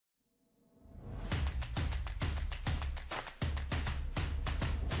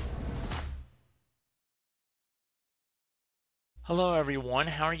Hello everyone,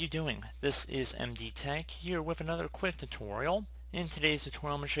 how are you doing? This is MD Tech here with another quick tutorial. In today's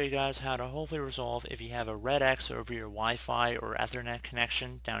tutorial I'm going to show you guys how to hopefully resolve if you have a red X over your Wi-Fi or Ethernet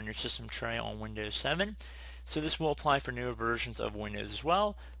connection down your system tray on Windows 7. So this will apply for newer versions of Windows as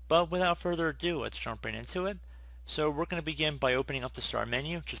well, but without further ado, let's jump right into it. So we're going to begin by opening up the Start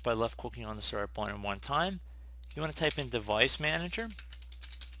menu just by left clicking on the Start button one time. You want to type in Device Manager.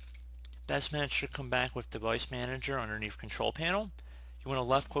 Device Manager should come back with Device Manager underneath Control Panel. You want to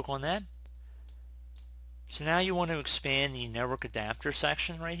left click on that. So now you want to expand the network adapter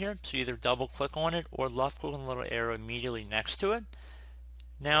section right here. So either double click on it or left click on the little arrow immediately next to it.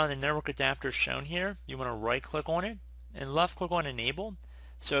 Now the network adapter is shown here. You want to right click on it and left click on Enable.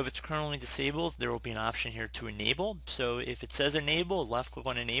 So if it's currently disabled, there will be an option here to enable. So if it says enable, left click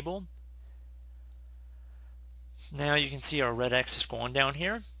on Enable. Now you can see our red X is gone down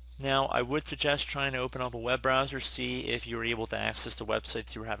here. Now I would suggest trying to open up a web browser, see if you were able to access the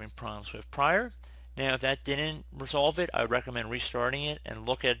websites you were having problems with prior. Now if that didn't resolve it, I would recommend restarting it and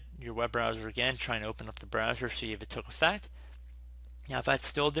look at your web browser again, trying to open up the browser, see if it took effect. Now if that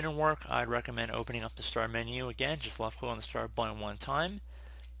still didn't work, I'd recommend opening up the Start menu again, just left click on the Start button one time.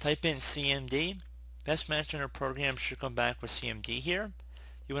 Type in CMD. Best Management of Program should come back with CMD here.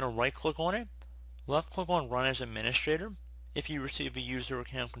 You want to right click on it, left click on Run as Administrator. If you receive a user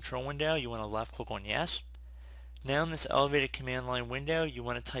account control window, you want to left click on Yes. Now in this elevated command line window, you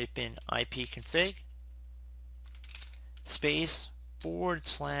want to type in ipconfig space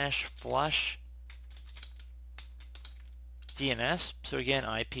 /flush DNS. So again,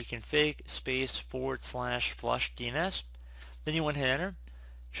 ipconfig space /flush DNS. Then you want to hit enter.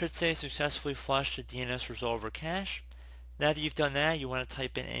 Should say successfully flushed the DNS resolver cache. Now that you've done that, you want to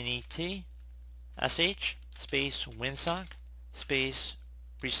type in net sh space winsock space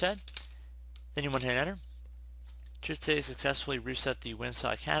reset. Then you want to hit enter. Should say successfully reset the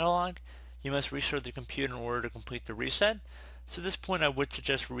winsock catalog. You must restart the computer in order to complete the reset. So at this point I would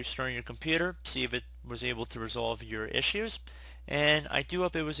suggest restarting your computer, see if it was able to resolve your issues. And I do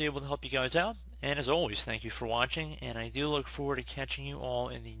hope it was able to help you guys out. And as always, thank you for watching, and I do look forward to catching you all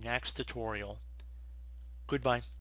in the next tutorial. Goodbye.